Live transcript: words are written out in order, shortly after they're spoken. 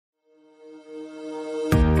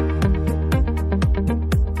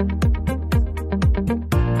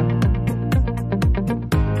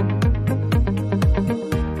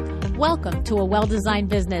to A Well-Designed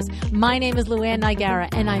Business. My name is LuAnn,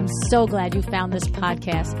 and I'm so glad you found this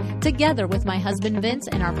podcast. Together with my husband Vince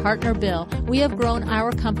and our partner Bill, we have grown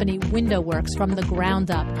our company WindowWorks from the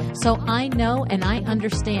ground up. So I know and I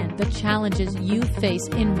understand the challenges you face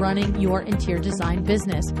in running your interior design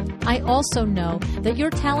business. I also know that your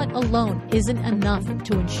talent alone isn't enough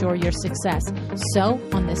to ensure your success. So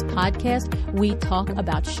on this podcast, we talk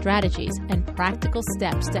about strategies and practical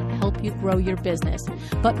steps to help you grow your business.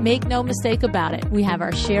 But make no mistake about it, we have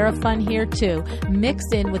our share of fun here too,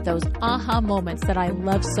 mixed in with those aha moments that I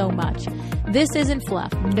love so much. This isn't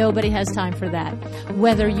fluff. Nobody has time for that.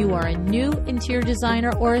 Whether you are a new interior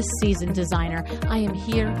designer or a seasoned designer, I am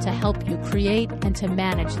here to help you create and to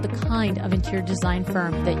manage the kind of interior design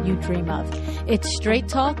firm that you dream of. It's straight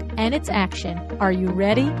talk and it's action. Are you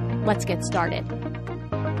ready? Let's get started.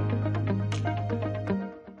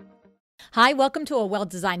 Hi, welcome to A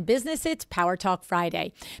Well-Designed Business. It's Power Talk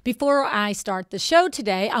Friday. Before I start the show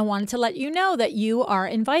today, I wanted to let you know that you are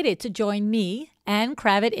invited to join me and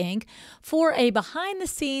Kravit Inc. for a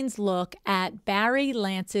behind-the-scenes look at Barry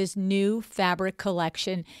Lance's new fabric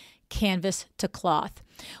collection, Canvas to Cloth.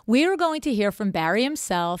 We are going to hear from Barry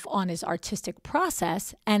himself on his artistic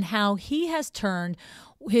process and how he has turned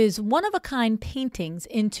his one-of-a-kind paintings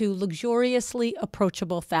into luxuriously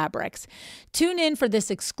approachable fabrics. Tune in for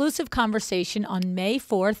this exclusive conversation on May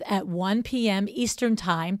 4th at 1 p.m. Eastern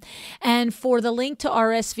Time. And for the link to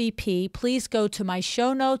RSVP, please go to my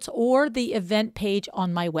show notes or the event page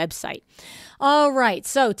on my website. All right,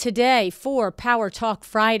 so today for Power Talk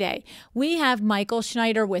Friday, we have Michael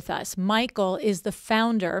Schneider with us. Michael is the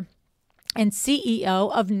founder and CEO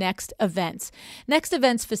of Next Events. Next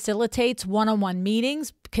Events facilitates one-on-one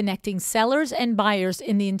meetings, connecting sellers and buyers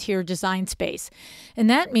in the interior design space. And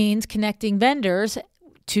that means connecting vendors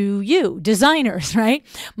to you, designers, right?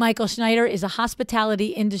 Michael Schneider is a hospitality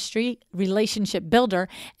industry relationship builder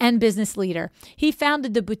and business leader. He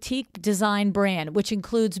founded the boutique design brand, which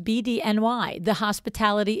includes BDNY, the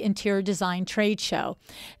Hospitality Interior Design Trade Show.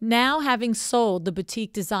 Now, having sold the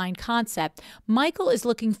boutique design concept, Michael is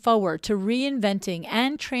looking forward to reinventing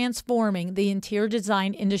and transforming the interior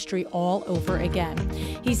design industry all over again.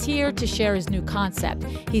 He's here to share his new concept.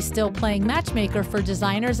 He's still playing matchmaker for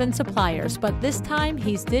designers and suppliers, but this time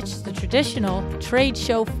he's ditched the traditional trade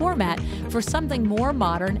show format for something more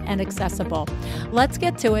modern and accessible. Let's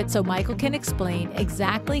get to it so Michael can explain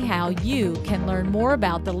exactly how you can learn more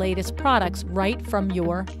about the latest products right from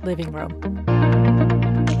your living room.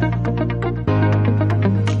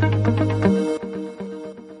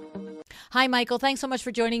 Hi, Michael. Thanks so much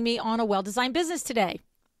for joining me on A Well-Designed Business today.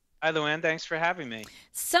 Hi, LuAnn. Thanks for having me.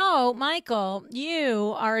 So, Michael,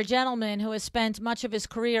 you are a gentleman who has spent much of his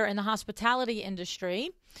career in the hospitality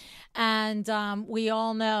industry. And we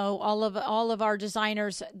all know all of our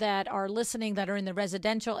designers that are listening that are in the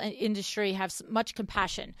residential industry have much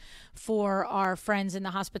compassion for our friends in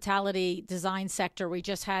the hospitality design sector. We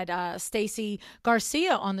just had Stacy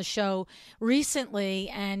Garcia on the show recently,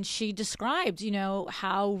 and she described,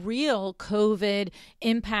 how real COVID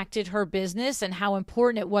impacted her business and how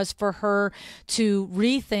important it was for her to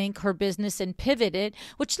rethink her business and pivot it,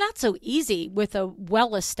 which is not so easy with a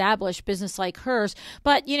well-established business like hers.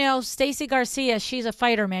 But, Stacy Garcia, she's a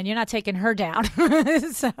fighter, man. You're not taking her down.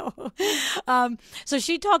 So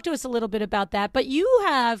she talked to us a little bit about that. But you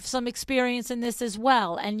have some experience in this as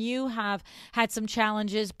well, and you have had some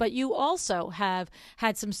challenges, but you also have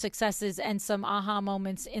had some successes and some aha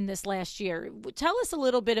moments in this last year. Tell us a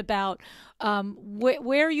little bit about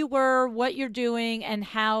where you were, what you're doing, and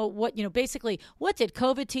basically, what did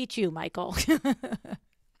COVID teach you, Michael?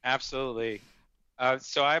 Absolutely.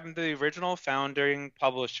 So I'm the original founding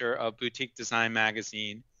publisher of Boutique Design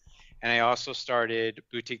Magazine, and I also started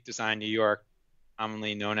Boutique Design New York,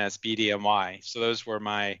 commonly known as BDNY. So those were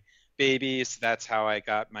my babies. That's how I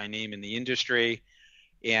got my name in the industry,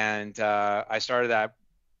 and I started that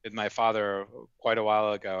with my father quite a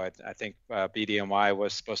while ago. I think BDNY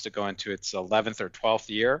was supposed to go into its 11th or 12th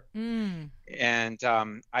year. And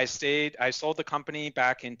I sold the company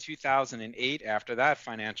back in 2008 after that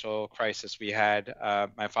financial crisis we had.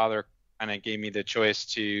 My father kind of gave me the choice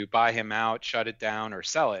to buy him out, shut it down, or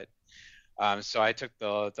sell it. So I took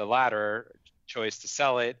the latter choice to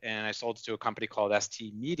sell it, and I sold it to a company called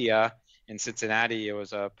ST Media in Cincinnati. It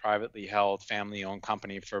was a privately held, family-owned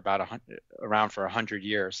company for around for 100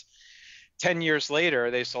 years. 10 years later,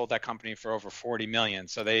 they sold that company for over 40 million.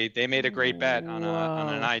 So they made a great bet on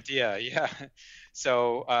an idea. Yeah.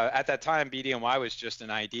 So at that time, BDNY was just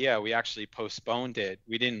an idea. We actually postponed it.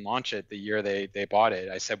 We didn't launch it the year they bought it.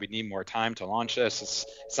 I said we need more time to launch this.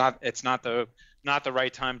 It's not the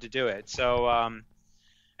right time to do it. So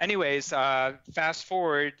anyways, fast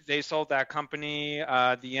forward, they sold that company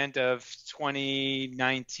the end of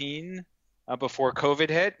 2019 before COVID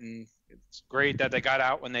hit, and it's great that they got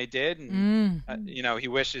out when they did. And he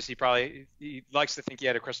wishes he likes to think he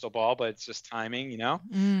had a crystal ball, but it's just timing,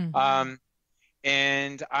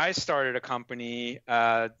 and I started a company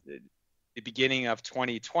the beginning of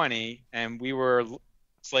 2020, and we were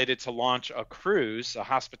slated to launch a cruise, a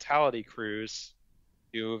hospitality cruise,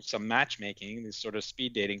 do some matchmaking, this sort of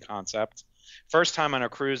speed dating concept. First time on a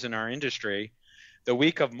cruise in our industry. The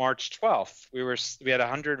week of March 12th, we had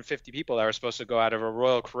 150 people that were supposed to go out of a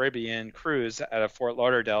Royal Caribbean cruise out of Fort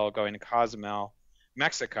Lauderdale going to Cozumel,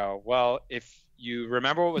 Mexico. Well, if you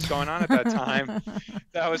remember what was going on at that time,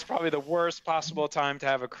 that was probably the worst possible time to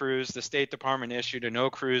have a cruise. The State Department issued a no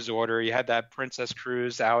cruise order. You had that Princess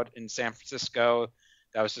Cruise out in San Francisco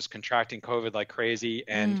that was just contracting COVID like crazy,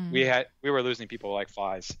 and we were losing people like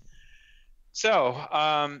flies.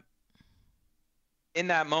 So in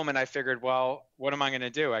that moment, I figured, well, what am I going to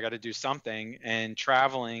do? I got to do something, and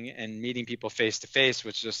traveling and meeting people face to face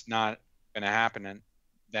was just not going to happen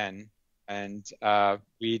then. And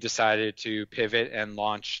we decided to pivot and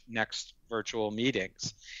launch Next Virtual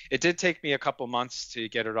Meetings. It did take me a couple months to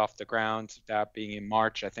get it off the ground, that being in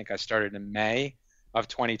March. I think I started in May of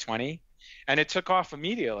 2020, and it took off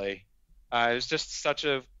immediately. It was just such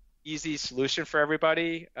a easy solution for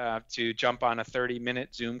everybody to jump on a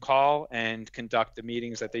 30-minute Zoom call and conduct the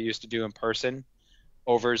meetings that they used to do in person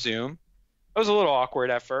over Zoom. It was a little awkward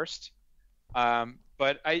at first,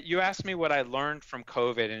 but you asked me what I learned from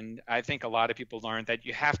COVID, and I think a lot of people learned that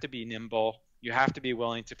you have to be nimble, you have to be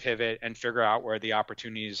willing to pivot and figure out where the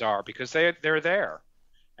opportunities are, because they're there,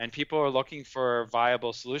 and people are looking for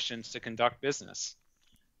viable solutions to conduct business.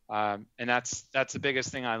 And that's the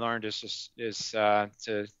biggest thing I learned is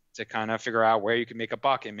to kind of figure out where you can make a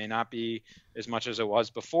buck. It may not be as much as it was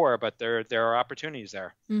before, but there are opportunities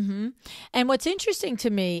there. And what's interesting to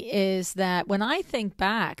me is that when I think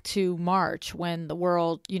back to March, when the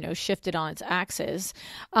world, shifted on its axis,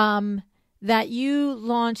 that you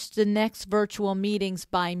launched the Next Virtual Meetings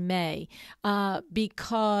by May,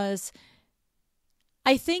 because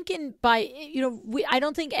I think I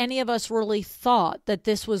don't think any of us really thought that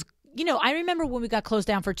this was, I remember when we got closed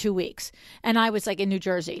down for 2 weeks, and I was in New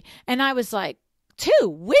Jersey, and I was like, 2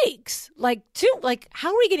 weeks? How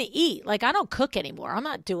are we going to eat? I don't cook anymore. I'm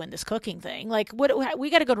not doing this cooking thing. What, we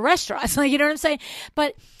got to go to restaurants. You know what I'm saying?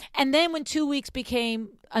 And then when 2 weeks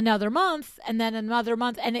became another month, and then another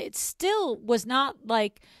month, and it still was not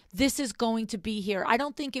this is going to be here. I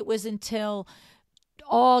don't think it was until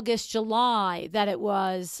August, July that it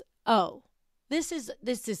was, this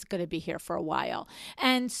is going to be here for a while.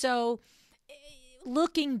 And so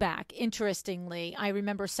looking back, interestingly, I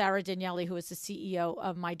remember Sarah Daniele, who is the CEO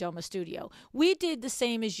of My Doma Studio. We did the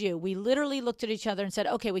same as you. We literally looked at each other and said,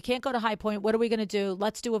 okay, we can't go to High Point. What are we going to do?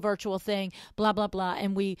 Let's do a virtual thing, blah, blah, blah.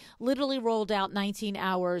 And we literally rolled out 19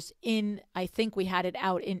 hours I think we had it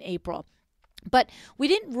out in April. But we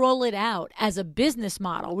didn't roll it out as a business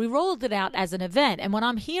model. We rolled it out as an event. And what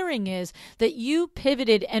I'm hearing is that you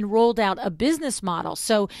pivoted and rolled out a business model.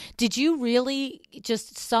 So did you really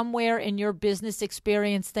just somewhere in your business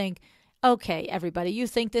experience think, okay, everybody, you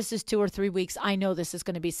think this is 2 or 3 weeks. I know this is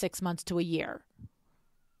going to be 6 months to a year.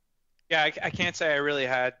 Yeah, I can't say I really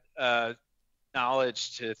had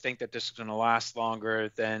knowledge to think that this was going to last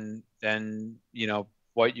longer than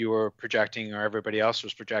what you were projecting or everybody else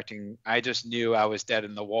was projecting. I just knew I was dead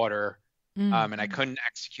in the water, and I couldn't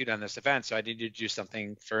execute on this event, so I needed to do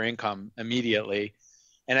something for income immediately.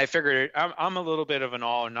 And I figured I'm a little bit of an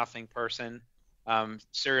all or nothing person,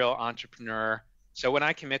 serial entrepreneur. So when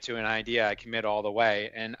I commit to an idea, I commit all the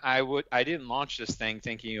way. And I didn't launch this thing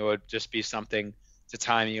thinking it would just be something to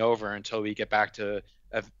tie me over until we get back to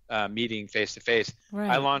a meeting face to face.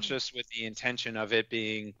 I launched this with the intention of it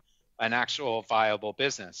being an actual viable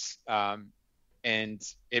business. And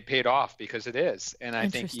it paid off because it is. And I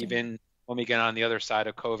think even when we get on the other side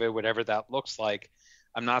of COVID, whatever that looks like,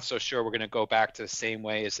 I'm not so sure we're going to go back to the same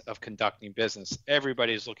ways of conducting business.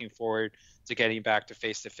 Everybody's looking forward to getting back to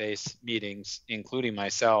face-to-face meetings, including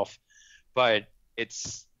myself. But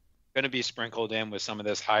it's going to be sprinkled in with some of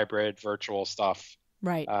this hybrid virtual stuff.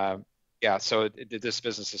 Right. So this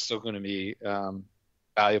business is still going to be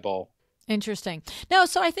valuable. Interesting. No,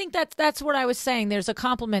 so I think that's what I was saying. There's a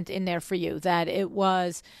compliment in there for you that it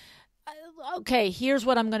was, okay, here's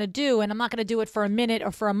what I'm going to do, and I'm not going to do it for a minute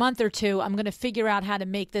or for a month or two. I'm going to figure out how to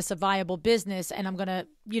make this a viable business, and I'm going to,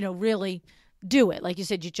 really do it. Like you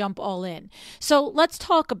said, you jump all in. So let's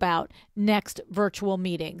talk about next virtual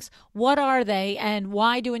meetings. What are they, and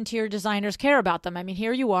why do interior designers care about them? I mean,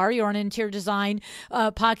 here you are, you're on an interior design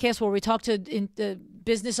podcast where we talk to the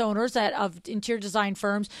business owners of interior design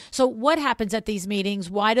firms. So what happens at these meetings?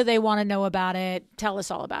 Why do they want to know about it? Tell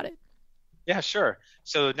us all about it. Yeah, sure.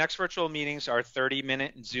 So next virtual meetings are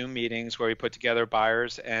 30-minute Zoom meetings where we put together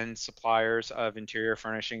buyers and suppliers of interior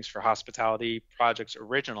furnishings for hospitality projects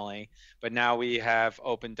originally, but now we have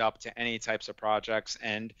opened up to any types of projects,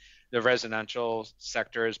 and the residential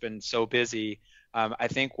sector has been so busy. I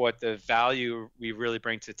think what the value we really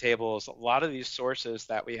bring to the table is a lot of these sources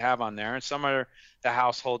that we have on there, and some are the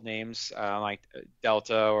household names like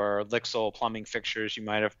Delta or Lixil plumbing fixtures you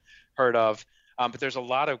might have heard of. But there's a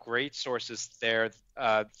lot of great sources there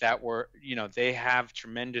that they have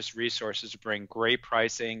tremendous resources to bring great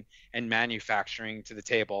pricing and manufacturing to the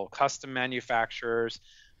table. Custom manufacturers,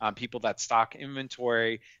 people that stock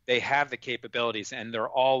inventory, they have the capabilities, and they're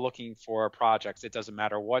all looking for projects. It doesn't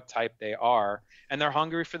matter what type they are, and they're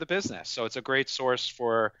hungry for the business. So it's a great source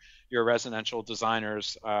for your residential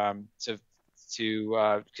designers to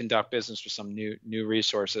conduct business with some new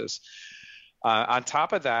resources. On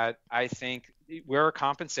top of that, I think we're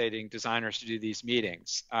compensating designers to do these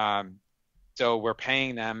meetings. So we're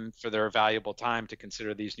paying them for their valuable time to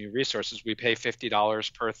consider these new resources. We pay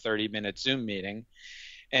 $50 per 30-minute Zoom meeting.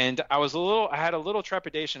 And I had a little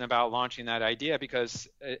trepidation about launching that idea because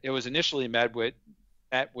it was initially met with,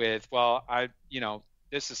 well,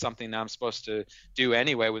 this is something that I'm supposed to do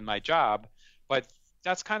anyway with my job. But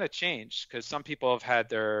that's kind of changed because some people have had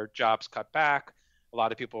their jobs cut back. A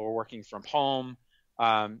lot of people are working from home.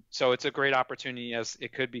 So it's a great opportunity, as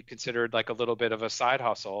it could be considered like a little bit of a side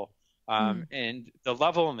hustle. And the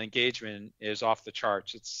level of engagement is off the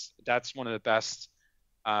charts. That's one of the best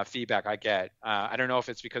feedback I get. I don't know if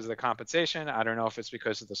it's because of the compensation. I don't know if it's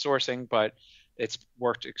because of the sourcing, but it's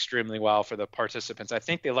worked extremely well for the participants. I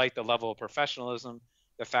think they like the level of professionalism,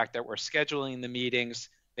 the fact that we're scheduling the meetings.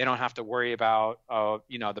 They don't have to worry about,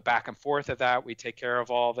 the back and forth of that. We take care of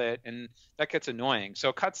all of it, and that gets annoying. So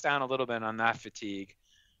it cuts down a little bit on that fatigue.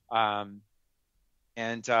 And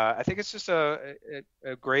I think it's just a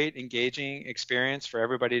great, engaging experience for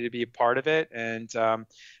everybody to be a part of it. And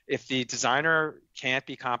if the designer can't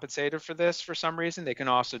be compensated for this for some reason, they can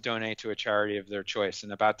also donate to a charity of their choice.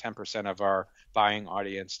 And about 10% of our buying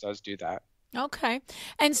audience does do that. Okay.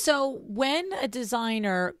 And so when a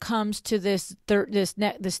designer comes to this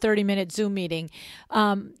 30-minute Zoom meeting,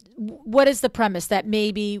 what is the premise? That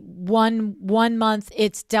maybe one month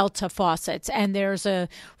it's Delta faucets and there's a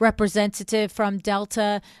representative from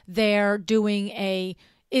Delta there doing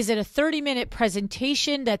is it a 30-minute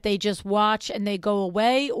presentation that they just watch and they go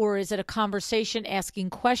away, or is it a conversation asking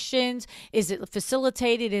questions? Is it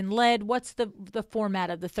facilitated and led? What's the format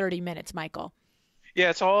of the 30 minutes, Michael? Yeah,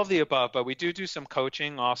 it's all of the above, but we do some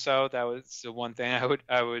coaching also. That was the one thing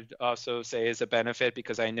I would also say is a benefit,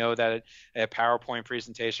 because I know that a PowerPoint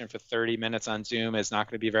presentation for 30 minutes on Zoom is not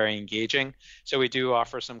going to be very engaging. So we do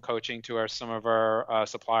offer some coaching to some of our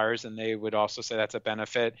suppliers, and they would also say that's a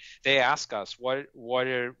benefit. They ask us what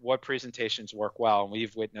presentations work well, and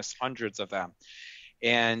we've witnessed hundreds of them.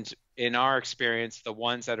 And in our experience, the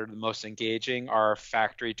ones that are the most engaging are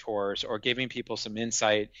factory tours, or giving people some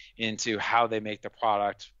insight into how they make the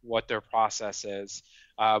product, what their process is.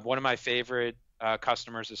 One of my favorite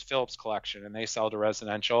customers is Phillips Collection, and they sell to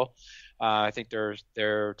residential. I think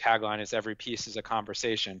their tagline is "Every piece is a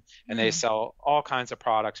conversation," and they sell all kinds of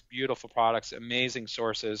products, beautiful products, amazing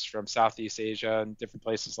sources from Southeast Asia and different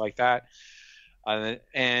places like that.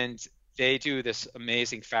 And they do this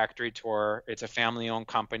amazing factory tour. It's a family-owned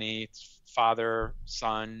company. It's father,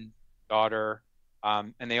 son, daughter,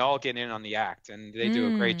 and they all get in on the act, and they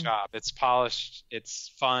do a great job. It's polished.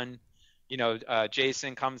 It's fun.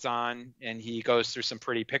 Jason comes on, and he goes through some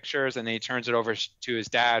pretty pictures, and then he turns it over to his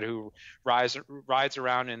dad, who rides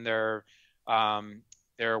around in their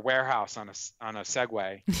warehouse on a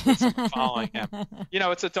Segway with someone following him.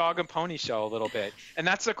 It's a dog and pony show a little bit. And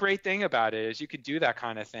that's the great thing about it, is you could do that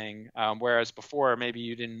kind of thing. Whereas before, maybe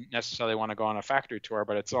you didn't necessarily want to go on a factory tour,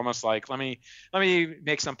 but it's almost like, let me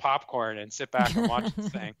make some popcorn and sit back and watch this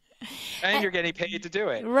thing. And you're getting paid to do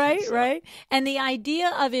it. Right. And the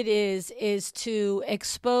idea of it is to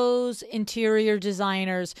expose interior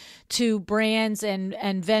designers to brands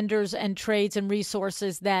and vendors and trades and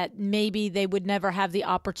resources that maybe they would never have the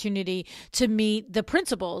opportunity to meet the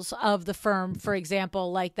principals of the firm, for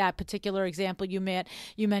example, like that particular example you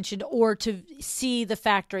mentioned, or to see the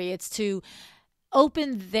factory. It's to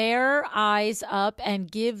open their eyes up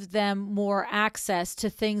and give them more access to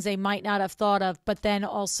things they might not have thought of. But then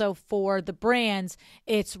also for the brands,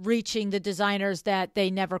 it's reaching the designers that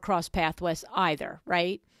they never cross paths with either,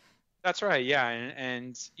 right? That's right. Yeah.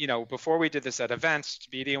 And before we did this at events,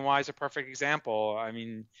 BDNY is a perfect example. I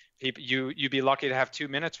mean, you'd be lucky to have 2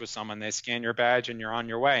 minutes with someone. They scan your badge and you're on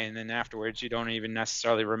your way. And then afterwards, you don't even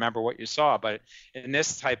necessarily remember what you saw. But in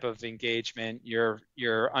this type of engagement, your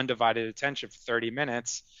undivided attention for 30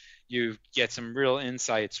 minutes, you get some real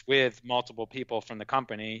insights with multiple people from the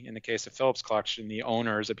company. In the case of Phillips Collection, the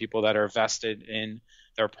owners, the people that are vested in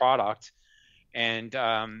their product. And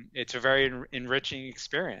it's a very enriching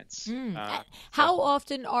experience. How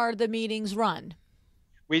often are the meetings run?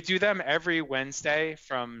 We do them every Wednesday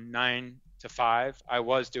from 9 to 5. I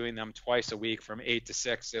was doing them twice a week from 8 to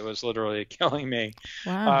 6. It was literally killing me.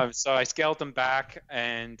 Wow. So I scaled them back,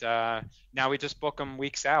 and now we just book them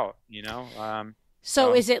weeks out,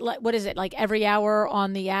 So is it like, what is it, like every hour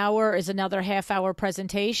on the hour is another half-hour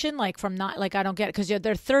presentation? Like from not, like I don't get it, because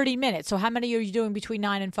they're 30 minutes. So how many are you doing between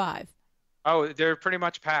 9 and 5? Oh, they're pretty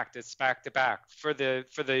much packed. It's back to back. For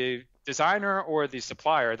the designer or the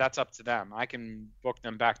supplier, that's up to them. I can book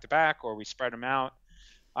them back to back, or we spread them out.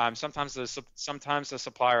 Sometimes the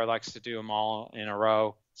supplier likes to do them all in a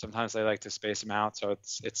row. Sometimes they like to space them out. So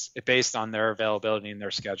it's based on their availability and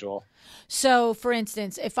their schedule. So, for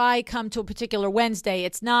instance, if I come to a particular Wednesday,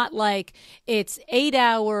 it's not like it's 8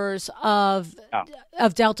 hours of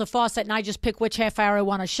Delta Faucet and I just pick which half hour I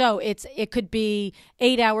want to show. It could be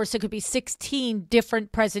 8 hours. It could be 16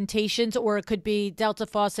 different presentations, or it could be Delta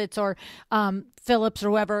Faucets or Philips or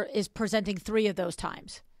whoever is presenting 3 of those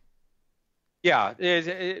times. Yeah,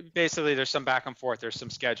 basically there's some back and forth. There's some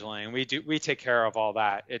scheduling. We take care of all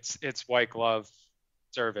that. It's white glove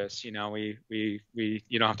service. You don't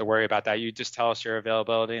have to worry about that. You just tell us your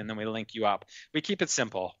availability, and then we link you up. We keep it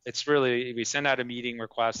simple. We send out a meeting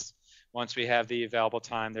request once we have the available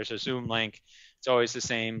time. There's a Zoom link. It's always the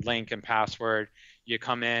same link and password. You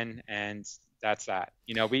come in, and that's that.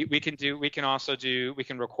 We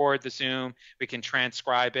can record the Zoom, we can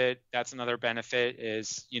transcribe it. That's another benefit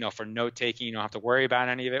is, for note taking, you don't have to worry about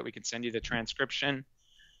any of it. We can send you the transcription.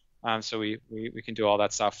 So we can do all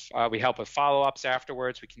that stuff. We help with follow-ups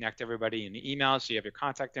afterwards. We connect everybody in the email, so you have your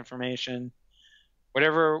contact information.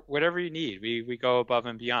 Whatever you need, we go above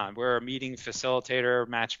and beyond. We're a meeting facilitator,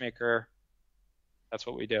 matchmaker. That's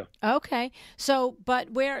what we do. Okay. So, but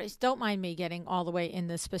don't mind me getting all the way in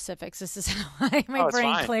the specifics. This is how my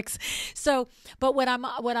brain clicks. So, but what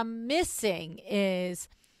I'm missing is,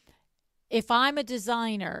 if I'm a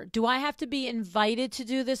designer, do I have to be invited to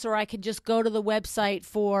do this, or I can just go to the website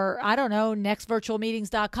for, I don't know,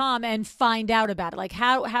 nextvirtualmeetings.com and find out about it? Like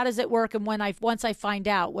how does it work? And once I find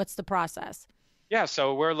out, what's the process? Yeah,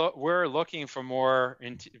 so we're looking for more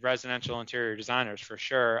residential interior designers for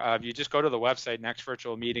sure. You just go to the website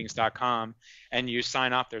nextvirtualmeetings.com and you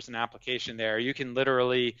sign up. There's an application there. You can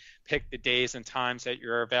literally pick the days and times that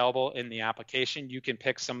you're available in the application. You can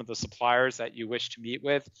pick some of the suppliers that you wish to meet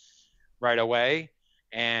with right away,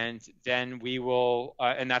 and then we will.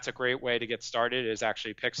 And that's a great way to get started, is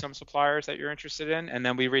actually pick some suppliers that you're interested in, and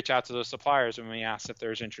then we reach out to those suppliers when we ask if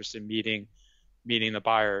there's interest in meeting the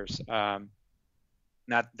buyers.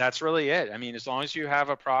 That's really it. I mean, as long as you have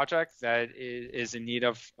a project that is in need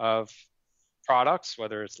of products,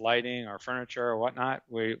 whether it's lighting or furniture or whatnot,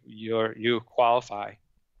 you qualify.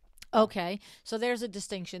 Okay, so there's a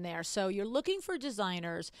distinction there. So you're looking for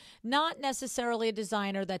designers, not necessarily a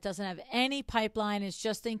designer that doesn't have any pipeline, is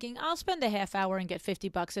just thinking, I'll spend a half hour and get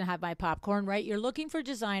 $50 and have my popcorn, right? You're looking for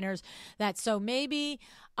designers so maybe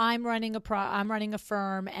I'm running a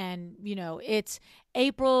firm, and it's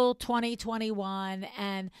April 2021,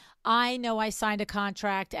 and I know I signed a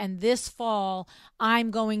contract, and this fall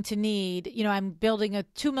I'm going to need, I'm building a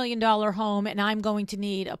 $2 million home, and I'm going to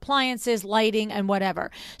need appliances, lighting, and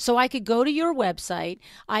whatever. So I could go to your website,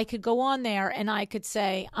 I could go on there, and I could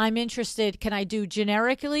say, I'm interested. Can I do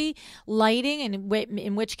generically lighting? And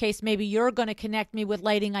in which case, maybe you're going to connect me with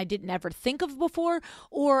lighting I didn't ever think of before,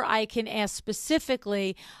 or I can ask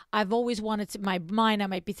specifically, I've always wanted to, my mind, I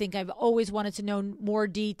might be thinking, I've always wanted to know more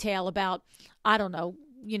detail about, I don't know,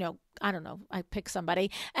 I pick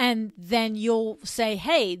somebody, and then you'll say,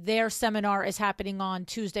 hey, their seminar is happening on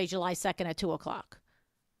Tuesday, July 2nd at 2:00.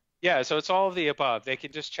 Yeah, so it's all of the above. They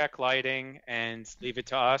can just check lighting and leave it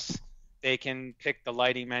to us. They can pick the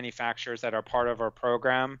lighting manufacturers that are part of our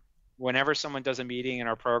program. Whenever someone does a meeting in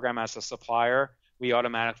our program as a supplier, we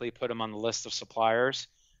automatically put them on the list of suppliers.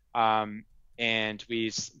 and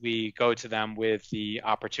we go to them with the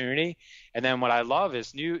opportunity. And then what I love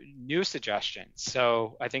is new suggestions.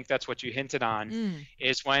 So I think that's what you hinted on,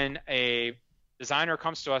 is when a designer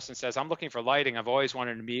comes to us and says, I'm looking for lighting, I've always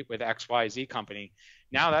wanted to meet with XYZ company.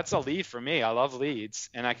 Now that's a lead for me. I love leads,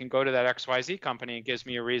 and I can go to that XYZ company. It gives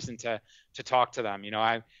me a reason to talk to them.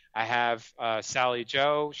 I have Sally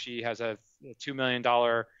Joe. She has a $2 million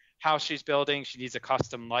house she's building. She needs a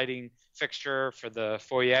custom lighting fixture for the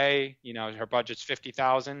foyer. Her budget's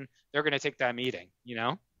 $50,000. They're going to take that meeting.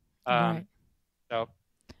 Right. So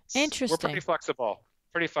interesting. We're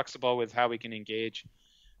pretty flexible with how we can engage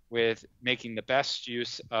with making the best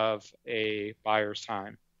use of a buyer's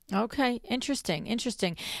time. Okay, interesting.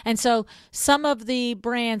 And so some of the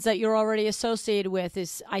brands that you're already associated with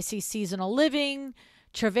is, I see, Seasonal Living,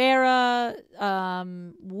 Trevera,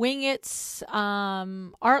 Wingits,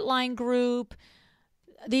 Artline Group.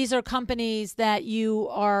 These are companies that you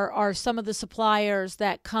are some of the suppliers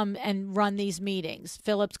that come and run these meetings.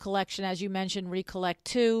 Phillips Collection, as you mentioned, Recollect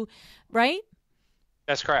 2, right?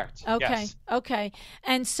 That's correct. Okay. Yes. Okay.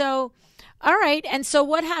 And so, all right. And so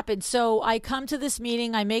what happened? So I come to this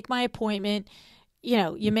meeting, I make my appointment,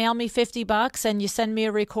 you mail me $50 and you send me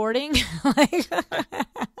a recording.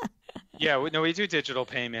 Yeah, we do digital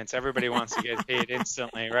payments. Everybody wants to get paid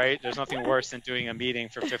instantly, right? There's nothing worse than doing a meeting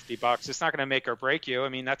for $50. It's not going to make or break you. I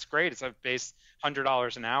mean, that's great. It's a base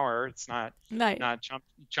 $100 an hour. It's not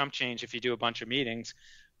chump change if you do a bunch of meetings.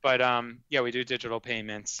 But yeah, we do digital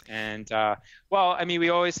payments, and we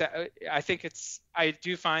always. I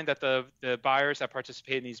do find that the buyers that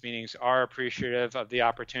participate in these meetings are appreciative of the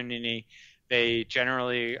opportunity. They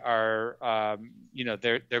generally are,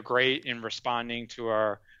 they're great in responding to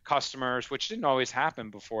our customers, which didn't always happen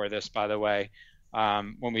before this, by the way.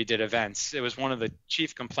 When we did events, it was one of the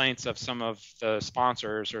chief complaints of some of the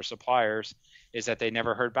sponsors or suppliers, is that they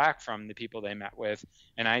never heard back from the people they met with.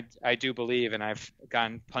 And I do believe, and I've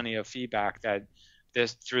gotten plenty of feedback, that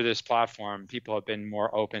through this platform, people have been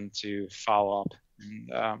more open to follow up.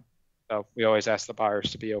 And so we always ask the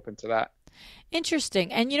buyers to be open to that.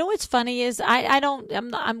 Interesting. And what's funny is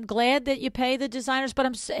I'm glad that you pay the designers, but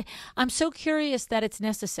I'm so curious that it's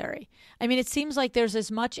necessary. I mean, it seems like there's as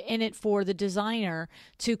much in it for the designer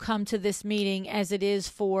to come to this meeting as it is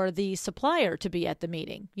for the supplier to be at the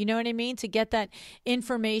meeting. You know what I mean? To get that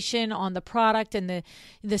information on the product and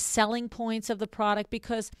the selling points of the product.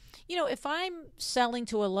 Because, if I'm selling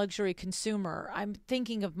to a luxury consumer, I'm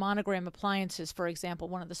thinking of Monogram Appliances, for example,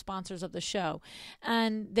 one of the sponsors of the show,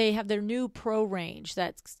 and they have their new Pro range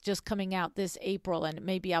that's just coming out this April, and it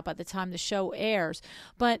may be out by the time the show airs.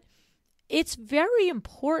 But it's very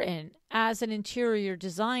important as an interior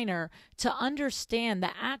designer to understand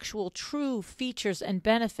the actual true features and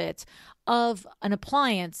benefits of an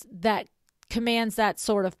appliance that commands that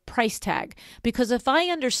sort of price tag. Because if I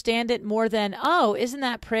understand it more than, oh, isn't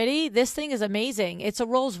that pretty? This thing is amazing. It's a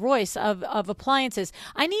Rolls Royce of appliances.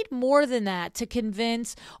 I need more than that to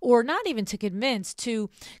convince, or not even to convince, to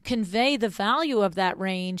convey the value of that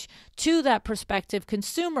range to that prospective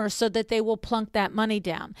consumer so that they will plunk that money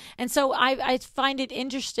down. And so I find it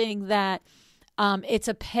interesting that it's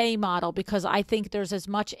a pay model, because I think there's as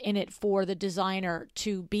much in it for the designer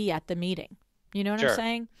to be at the meeting. You know what I'm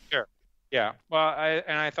saying? Sure. Yeah, well,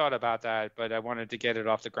 I thought about that, but I wanted to get it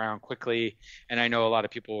off the ground quickly. And I know a lot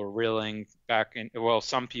of people were reeling back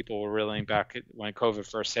some people were reeling back when COVID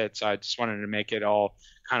first hit. So I just wanted to make it all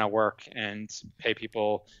kind of work and pay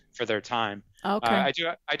people for their time. Okay.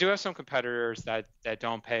 I do have some competitors that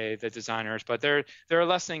don't pay the designers, but they're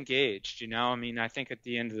less engaged. I mean, I think at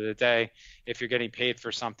the end of the day, if you're getting paid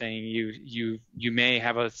for something, you may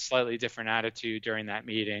have a slightly different attitude during that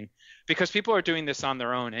meeting, because people are doing this on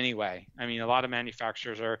their own anyway. I mean, a lot of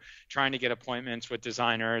manufacturers are trying to get appointments with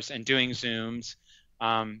designers and doing Zooms,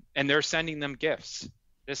 and they're sending them gifts.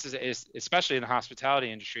 This is especially in the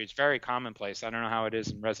hospitality industry. It's very commonplace. I don't know how it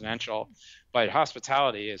is in residential, but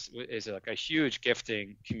hospitality is like a huge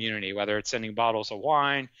gifting community, whether it's sending bottles of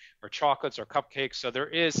wine or chocolates or cupcakes. So there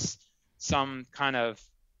is some kind of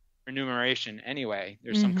remuneration anyway.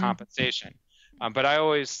 There's some compensation. But I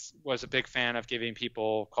always was a big fan of giving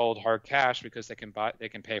people cold hard cash, because they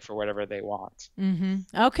can pay for whatever they want.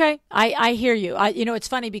 Okay, I hear you. It's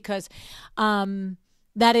funny because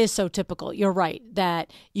that is so typical. You're right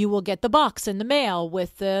that you will get the box in the mail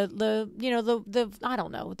with the I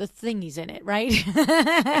don't know, the thingies in it, right?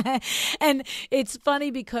 And it's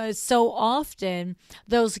funny because so often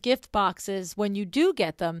those gift boxes, when you do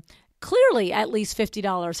get them, clearly at least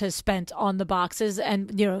 $50 has spent on the boxes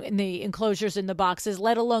and, in the enclosures in the boxes,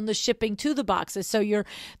 let alone the shipping to the boxes. So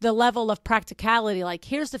the level of practicality, like,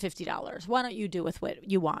 here's the $50. Why don't you do with what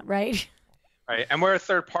you want, right? Right. And we're a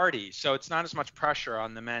third party, so it's not as much pressure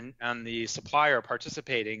on the supplier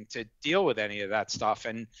participating to deal with any of that stuff.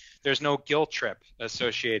 And there's no guilt trip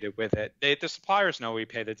associated with it. The suppliers know we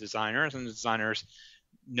pay the designers, and the designers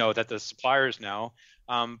know that the suppliers know.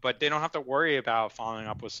 But they don't have to worry about following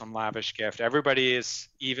up with some lavish gift. Everybody is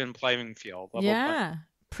even playing field, level playing. Yeah,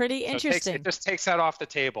 pretty So interesting. it just takes that off the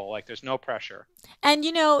table. Like there's no pressure. And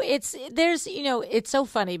it's so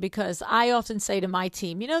funny because I often say to my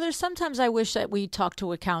team, there's sometimes I wish that we talk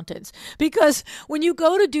to accountants because when you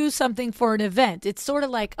go to do something for an event, it's sort of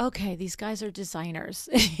like, okay, these guys are designers.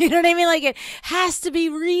 You know what I mean? Like it has to be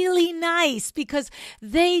really nice because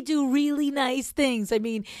they do really nice things. I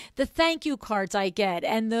mean, the thank you cards I get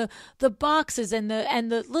and the boxes and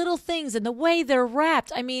the little things and the way they're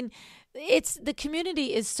wrapped. I mean, it's the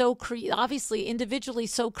community is so obviously individually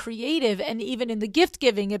so creative, and even in the gift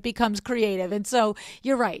giving it becomes creative. And so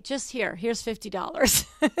you're right, just here's $50.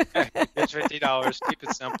 It's $50. Keep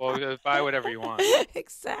it simple. Buy whatever you want.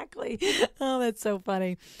 Exactly. Oh, that's so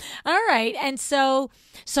funny. All right. And so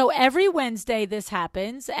every Wednesday this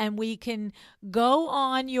happens, and we can go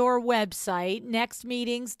on your website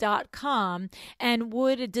nextmeetings.com. And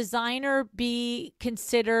would a designer be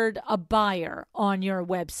considered a buyer on your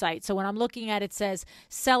website? So when I'm looking at it, says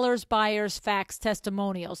sellers, buyers, facts,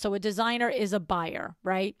 testimonials. So a designer is a buyer,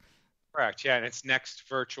 right? Correct. Yeah, and it's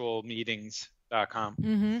nextvirtualmeetings.com.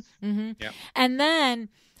 Mm-hmm. Mm-hmm. Yeah. And then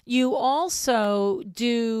you also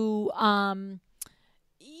do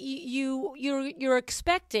you're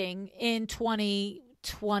expecting in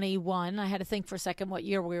 2021, I had to think for a second what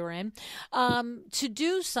year we were in, to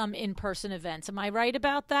do some in-person events. Am I right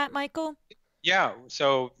about that, Michael? Yeah,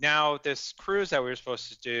 so now this cruise that we were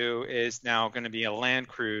supposed to do is now going to be a land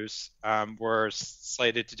cruise. We're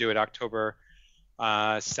slated to do it October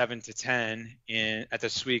 7 to 10 at the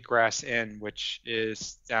Sweetgrass Inn, which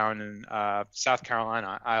is down in South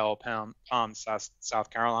Carolina, Isle of Palms,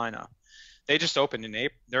 South Carolina. They just opened in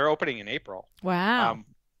April. They're opening in April. Wow.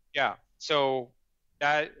 Yeah, so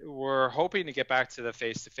that we're hoping to get back to the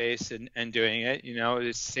face-to-face and doing it,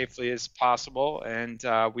 as safely as possible. And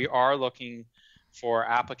we are looking for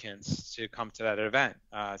applicants to come to that event.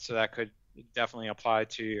 So that could definitely apply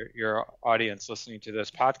to your audience listening to this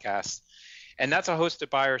podcast. And that's a hosted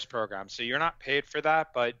buyers program. So you're not paid for that,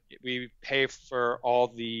 but we pay for all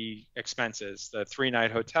the expenses, the 3-night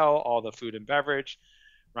hotel, all the food and beverage,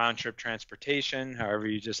 round trip transportation, however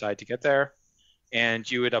you decide to get there. And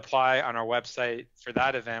you would apply on our website for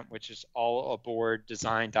that event, which is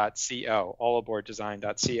allaboarddesign.co,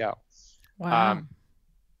 allaboarddesign.co. Wow.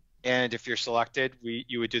 And if you're selected,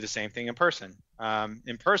 you would do the same thing in person.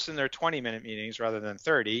 In person, they're 20-minute meetings rather than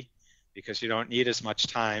 30 because you don't need as much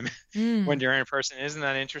time when you're in person. Isn't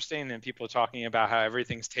that interesting? And people talking about how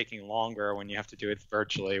everything's taking longer when you have to do it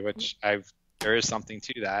virtually, which there is something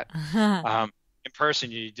to that. In person,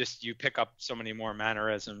 you pick up so many more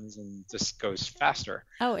mannerisms and just goes faster.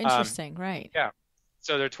 Oh, interesting. Right. Yeah.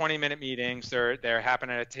 So they're 20-minute meetings. They're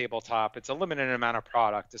happening at a tabletop. It's a limited amount of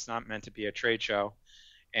product. It's not meant to be a trade show.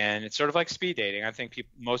 And it's sort of like speed dating. I think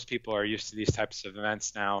most people are used to these types of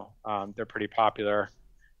events now. They're pretty popular,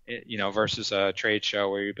 versus a trade show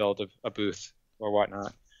where you build a booth or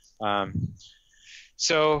whatnot.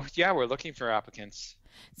 So yeah, we're looking for applicants.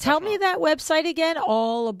 Tell me that website again.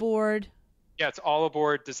 All Aboard. Yeah, it's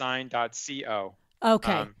allaboarddesign.co.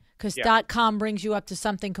 Okay. Because .com brings you up to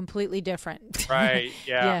something completely different. Right.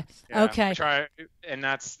 Yeah. Yeah. Okay. And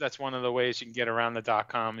that's one of the ways you can get around the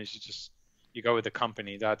 .com is you go with the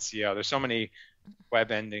company .co. There's so many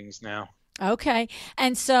web endings now. Okay.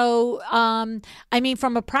 And so,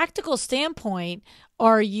 from a practical standpoint,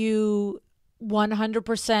 are you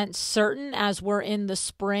 100% certain as we're in the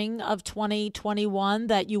spring of 2021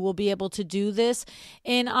 that you will be able to do this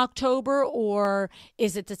in October, or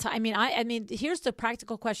is it the time? I mean, here's the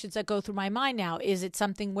practical questions that go through my mind now. Is it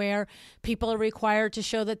something where people are required to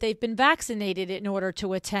show that they've been vaccinated in order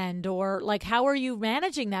to attend, or like, how are you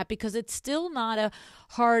managing that? Because it's still not a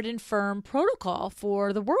hard and firm protocol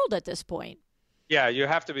for the world at this point. Yeah, you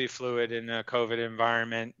have to be fluid in a COVID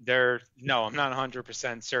environment. No, I'm not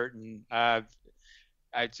 100% certain.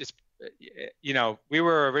 We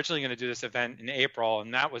were originally going to do this event in April,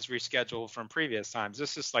 and that was rescheduled from previous times.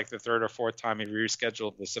 This is like the third or fourth time we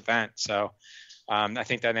rescheduled this event. So I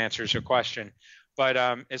think that answers your question. But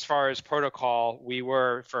as far as protocol, we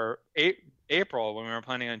were for April, when we were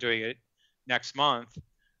planning on doing it next month,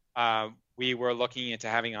 we were looking into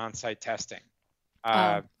having on-site testing.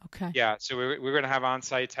 Okay. Yeah, so we were going to have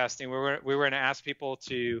on-site testing. We were going to ask people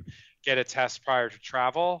to get a test prior to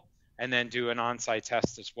travel and then do an on-site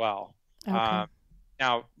test as well. Okay.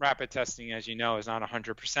 Now, rapid testing, as you know, is not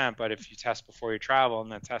 100%, but if you test before you travel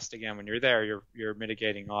and then test again when you're there, you're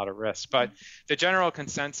mitigating a lot of risk. But the general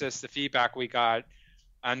consensus, the feedback we got,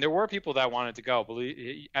 and there were people that wanted to go.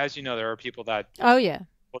 As you know, there are people that Oh, yeah.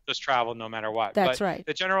 will just travel no matter what. That's but right.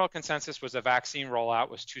 The general consensus was the vaccine rollout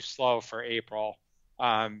was too slow for April.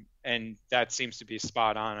 And that seems to be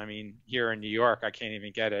spot on. I mean, here in New York, I can't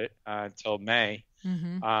even get it until May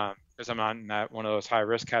because I'm not in one of those high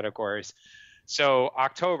risk categories. So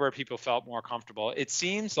October, people felt more comfortable. It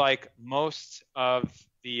seems like most of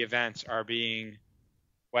the events are being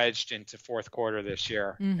wedged into fourth quarter this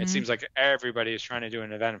year. It seems like everybody is trying to do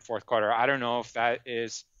an event in fourth quarter. I don't know if that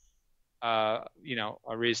is, a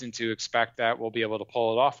reason to expect that we'll be able to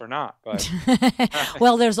pull it off or not. But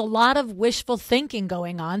well, there's a lot of wishful thinking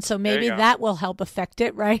going on, so maybe that will help affect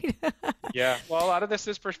it, right? Yeah. Well, a lot of this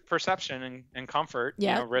is perception and comfort.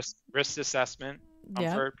 Yeah. Risk assessment.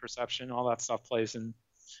 Comfort, perception, all that stuff plays in.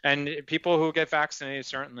 And people who get vaccinated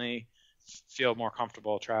certainly feel more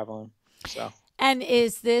comfortable traveling. So. And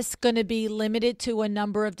is this going to be limited to a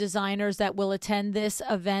number of designers that will attend this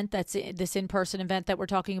event, this in-person event that we're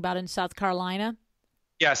talking about in South Carolina?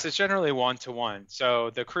 Yes, it's generally one-to-one.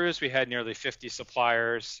 So the cruise, we had nearly 50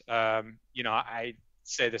 suppliers. I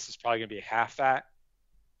say this is probably going to be half that.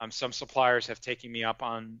 Some suppliers have taken me up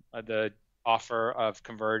on the offer of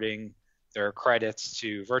converting their credits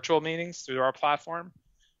to virtual meetings through our platform.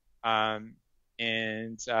 So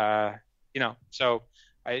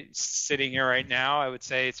sitting here right now, I would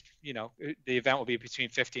say it's, the event will be between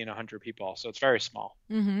 50 and 100 people. So it's very small.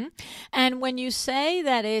 And when you say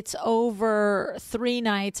that it's over 3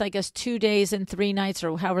 nights, I guess 2 days and 3 nights,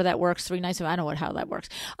 or however that works, 3 nights, I don't know how that works.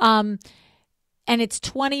 And it's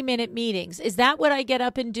 20-minute meetings. Is that what I get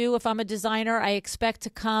up and do if I'm a designer? I expect to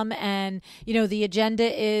come and, the agenda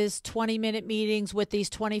is 20-minute meetings with these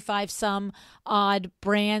 25-some odd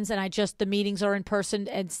brands, and the meetings are in person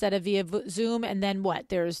instead of via Zoom. And then what?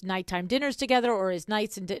 There's nighttime dinners together, or is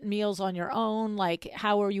nights and meals on your own? Like,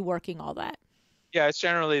 how are you working all that? Yeah,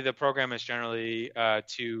 the program is generally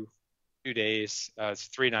 2 days. It's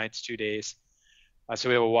 3 nights, 2 days. So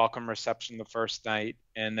we have a welcome reception the first night,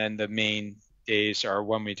 and then the main days are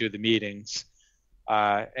when we do the meetings,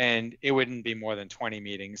 and it wouldn't be more than 20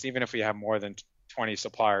 meetings. Even if we have more than 20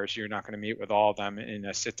 suppliers, you're not going to meet with all of them in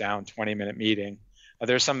a sit-down 20-minute meeting.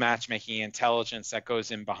 There's some matchmaking intelligence that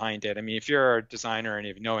goes in behind it. I mean, if you're a designer and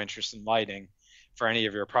you have no interest in lighting for any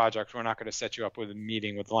of your projects, we're not going to set you up with a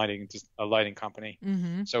meeting with a lighting company.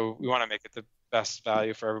 So we want to make it the best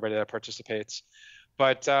value for everybody that participates.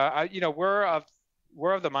 But we're of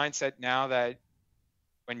the mindset now that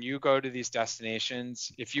when you go to these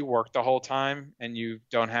destinations, if you work the whole time and you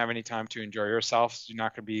don't have any time to enjoy yourself, you're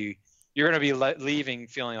going to be leaving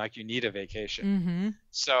feeling like you need a vacation.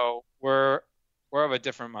 So we're of a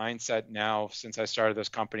different mindset now since I started this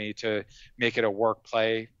company to make it a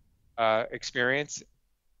work-play experience.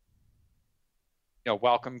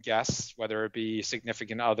 Welcome guests, whether it be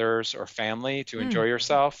significant others or family, to enjoy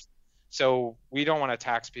yourself. So we don't want to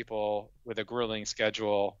tax people with a grueling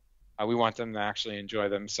schedule. We want them to actually enjoy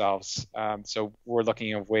themselves. So we're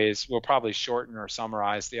looking at ways, we'll probably shorten or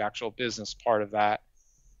summarize the actual business part of that,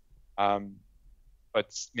 but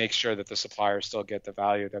make sure that the suppliers still get the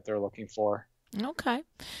value that they're looking for. Okay.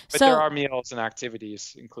 But there are meals and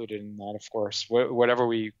activities included in that, of course, whatever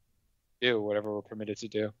we do, whatever we're permitted to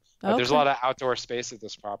do. But there's a lot of outdoor space at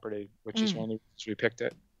this property, which is one of the reasons we picked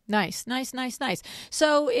it. Nice.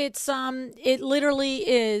 So it literally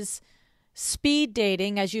is speed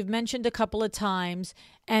dating, as you've mentioned a couple of times,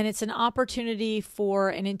 and it's an opportunity for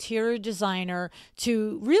an interior designer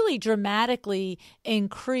to really dramatically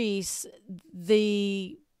increase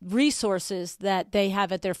the resources that they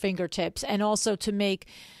have at their fingertips, and also to make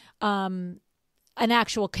an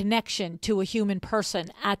actual connection to a human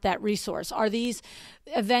person at that resource. Are these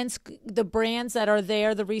events, the brands that are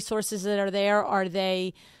there, the resources that are there, are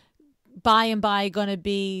they by and by going to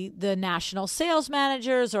be the national sales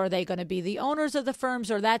managers, or are they going to be the owners of the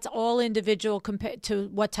firms, or that's all individual compared to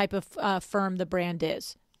what type of firm the brand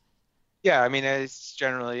is? Yeah, I mean, it's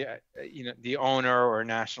generally, the owner or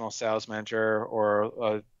national sales manager or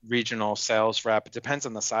a regional sales rep. It depends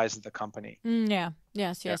on the size of the company. Yeah.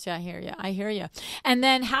 Yes. I hear you. And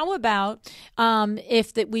then how about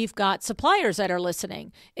if we've got suppliers that are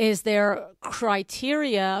listening? Is there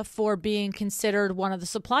criteria for being considered one of the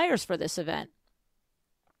suppliers for this event?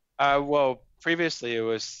 Well, previously it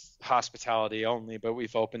was hospitality only, but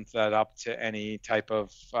we've opened that up to any type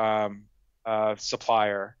of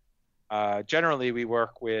supplier. Generally, we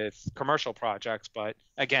work with commercial projects, but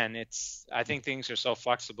again, I think things are so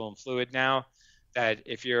flexible and fluid now that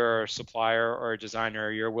if you're a supplier or a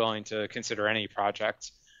designer, you're willing to consider any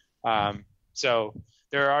project. So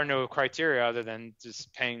there are no criteria other than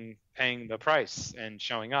just paying the price and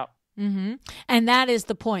showing up. Mm-hmm. And that is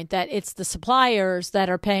the point, that it's the suppliers that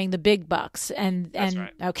are paying the big bucks. That's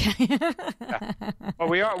right. Okay. Yeah.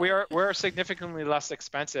 Well, we're significantly less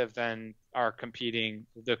expensive than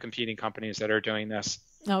the competing companies that are doing this.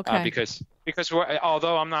 Okay. Because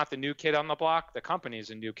although I'm not the new kid on the block, the company's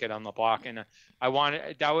a new kid on the block, and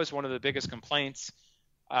that was one of the biggest complaints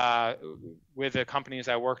with the companies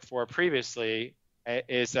I worked for previously,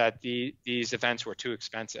 is that these events were too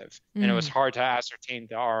expensive, and it was hard to ascertain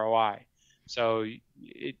the ROI. So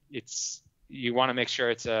you want to make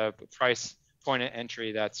sure it's a price point of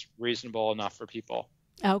entry that's reasonable enough for people.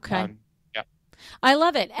 Okay. Yeah. I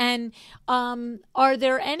love it. And are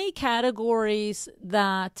there any categories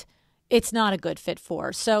that it's not a good fit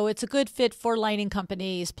for? So it's a good fit for lighting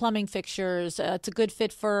companies, plumbing fixtures. It's a good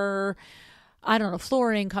fit for, I don't know,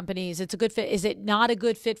 flooring companies. It's a good fit. Is it not a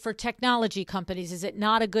good fit for technology companies? Is it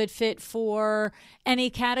not a good fit for any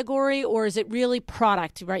category, or is it really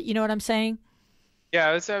product, right? You know what I'm saying?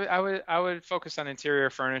 Yeah, I would focus on interior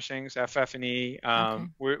furnishings, FF&E.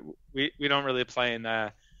 Okay. We don't really play in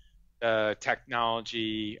the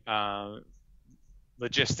technology,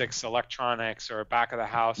 logistics, electronics, or back of the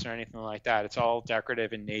house or anything like that. It's all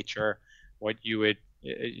decorative in nature. What you would,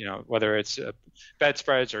 whether it's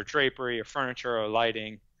bedspreads or drapery or furniture or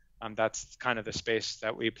lighting, that's kind of the space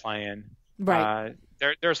that we play in. Right.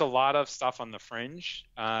 There's a lot of stuff on the fringe.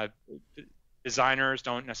 Designers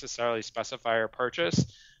don't necessarily specify or purchase,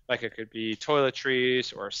 like it could be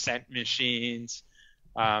toiletries or scent machines,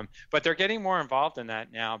 but they're getting more involved in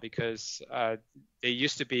that now because they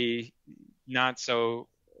used to be not so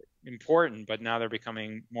important, but now they're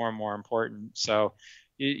becoming more and more important. So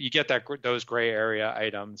you get those gray area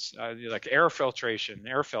items, like air filtration,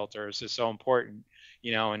 air filters is so important,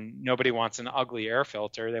 and nobody wants an ugly air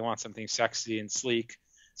filter. They want something sexy and sleek.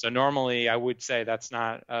 So normally I would say that's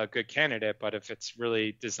not a good candidate, but if it's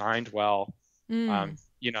really designed well,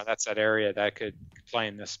 that's that area that could play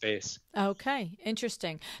in this space. Okay,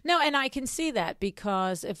 interesting. No, and I can see that,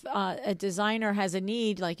 because if a designer has a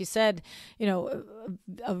need, like you said,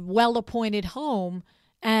 a well-appointed home,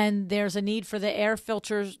 and there's a need for the air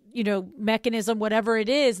filters, mechanism, whatever it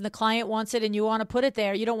is, and the client wants it and you want to put it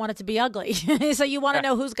there, you don't want it to be ugly. So you want to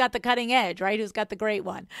know who's got the cutting edge, right? Who's got the great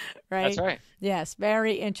one, right? That's right. Yes,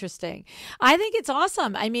 very interesting. I think it's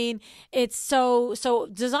awesome. I mean, it's so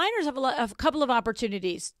designers have a couple of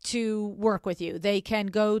opportunities to work with you. They can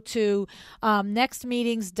go to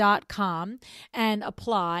nextmeetings.com and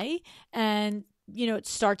apply and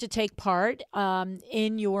start to take part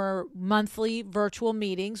in your monthly virtual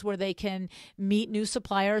meetings, where they can meet new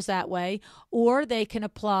suppliers that way, or they can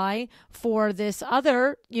apply for this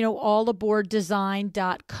other,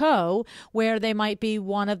 allaboarddesign.co, where they might be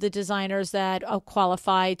one of the designers that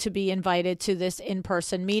qualify to be invited to this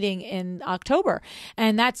in-person meeting in October.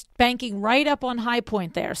 And that's banking right up on High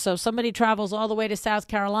Point there. So somebody travels all the way to South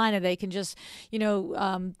Carolina, they can just,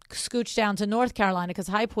 scooch down to North Carolina, because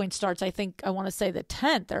High Point starts, I think, I want to say the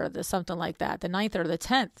 10th or something like that, the 9th or the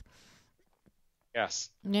 10th. Yes.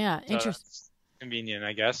 Yeah. So Interesting. Convenient,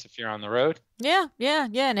 I guess, if you're on the road. Yeah.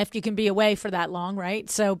 And if you can be away for that long, right?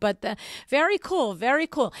 So, but very cool. Very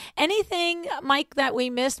cool. Anything, Michael, that we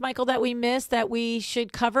missed that we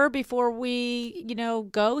should cover before we,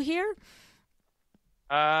 go here?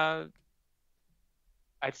 I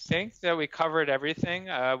think that we covered everything.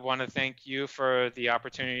 I want to thank you for the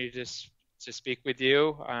opportunity to speak with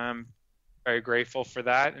you. Very grateful for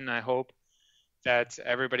that, and I hope that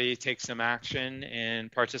everybody takes some action in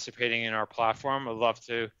participating in our platform. I'd love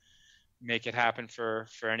to make it happen for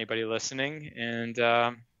anybody listening, and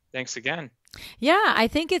thanks again. Yeah, I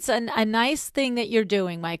think it's a nice thing that you're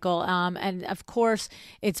doing, Michael. And of course,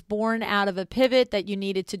 it's born out of a pivot that you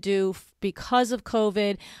needed to do because of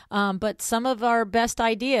COVID. But some of our best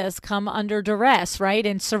ideas come under duress, right?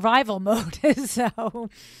 In survival mode. So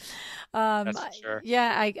That's for sure.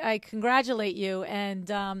 yeah, I congratulate you. And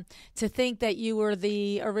to think that you were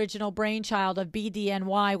the original brainchild of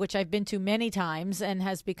BDNY, which I've been to many times and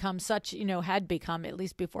has become such, had become, at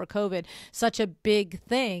least before COVID, such a big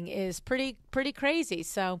thing, is pretty crazy.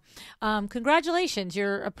 So congratulations.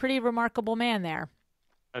 You're a pretty remarkable man there.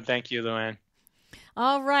 Thank you, LuAnn.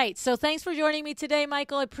 All right. So thanks for joining me today,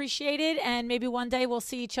 Michael. I appreciate it. And maybe one day we'll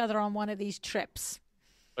see each other on one of these trips.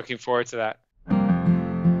 Looking forward to that.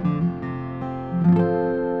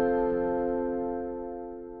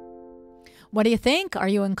 What do you think? Are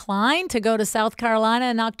you inclined to go to South Carolina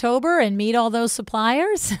in October and meet all those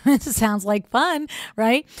suppliers? Sounds like fun,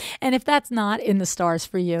 right? And if that's not in the stars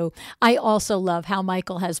for you, I also love how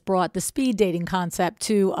Michael has brought the speed dating concept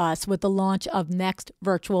to us with the launch of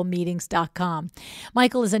nextvirtualmeetings.com.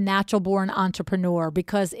 Michael is a natural-born entrepreneur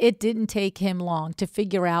because it didn't take him long to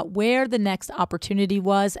figure out where the next opportunity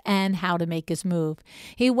was and how to make his move.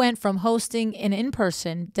 He went from hosting an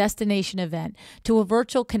in-person destination event to a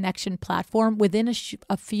virtual connection platform within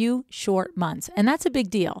a few short months. And that's a big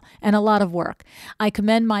deal and a lot of work. I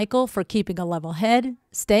commend Michael for keeping a level head,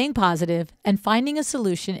 staying positive, and finding a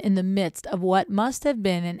solution in the midst of what must have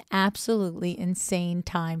been an absolutely insane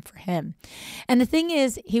time for him. And the thing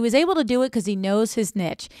is, he was able to do it because he knows his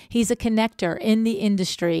niche. He's a connector in the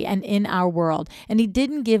industry and in our world, and he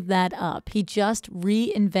didn't give that up. He just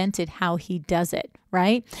reinvented how he does it,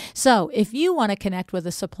 right? So if you want to connect with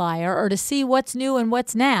a supplier or to see what's new and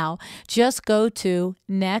what's now, just go to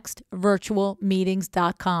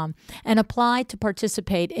nextvirtualmeetings.com and apply to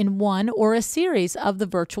participate in one or a series of the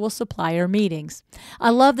virtual supplier meetings. I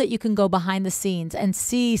love that you can go behind the scenes and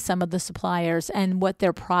see some of the suppliers and what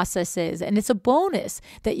their process is. And it's a bonus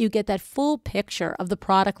that you get that full picture of the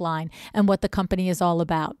product line and what the company is all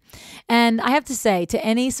about. And I have to say, to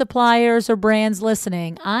any suppliers or brands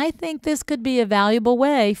listening, I think this could be a valuable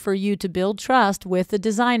way for you to build trust with the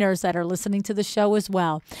designers that are listening to the show as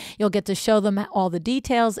well. You'll get to show them all the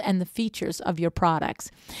details and the features of your products.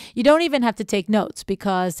 You don't even have to take notes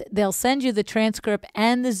because they'll send you the transcript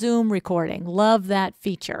and the Zoom recording. Love that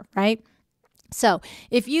feature, right? So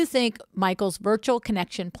if you think Michael's virtual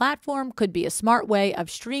connection platform could be a smart way of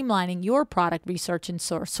streamlining your product research and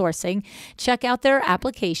sourcing, check out their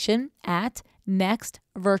application at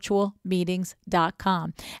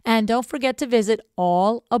nextvirtualmeetings.com. And don't forget to visit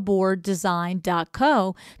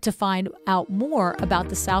allaboarddesign.co to find out more about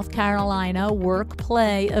the South Carolina Work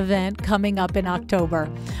Play event coming up in October.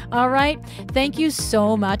 All right. Thank you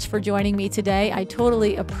so much for joining me today. I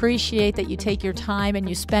totally appreciate that you take your time and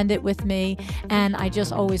you spend it with me. And I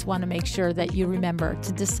just always want to make sure that you remember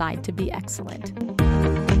to decide to be excellent.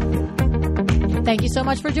 Thank you so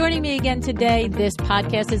much for joining me again today. This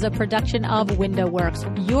podcast is a production of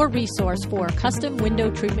WindowWorks, your resource for custom window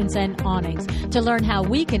treatments and awnings. To learn how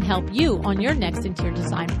we can help you on your next interior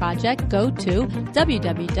design project, go to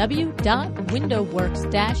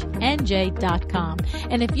www.windowworks-nj.com.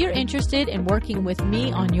 And if you're interested in working with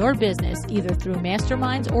me on your business, either through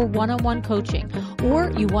masterminds or one-on-one coaching, or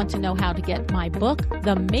you want to know how to get my book,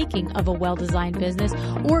 The Making of a Well-Designed Business,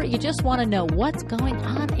 or you just want to know what's going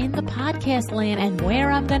on in the podcast land and where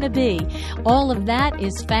I'm going to be, all of that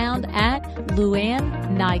is found at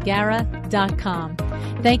LuAnnNigara.com.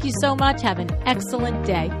 Thank you so much. Have an excellent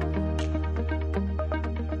day.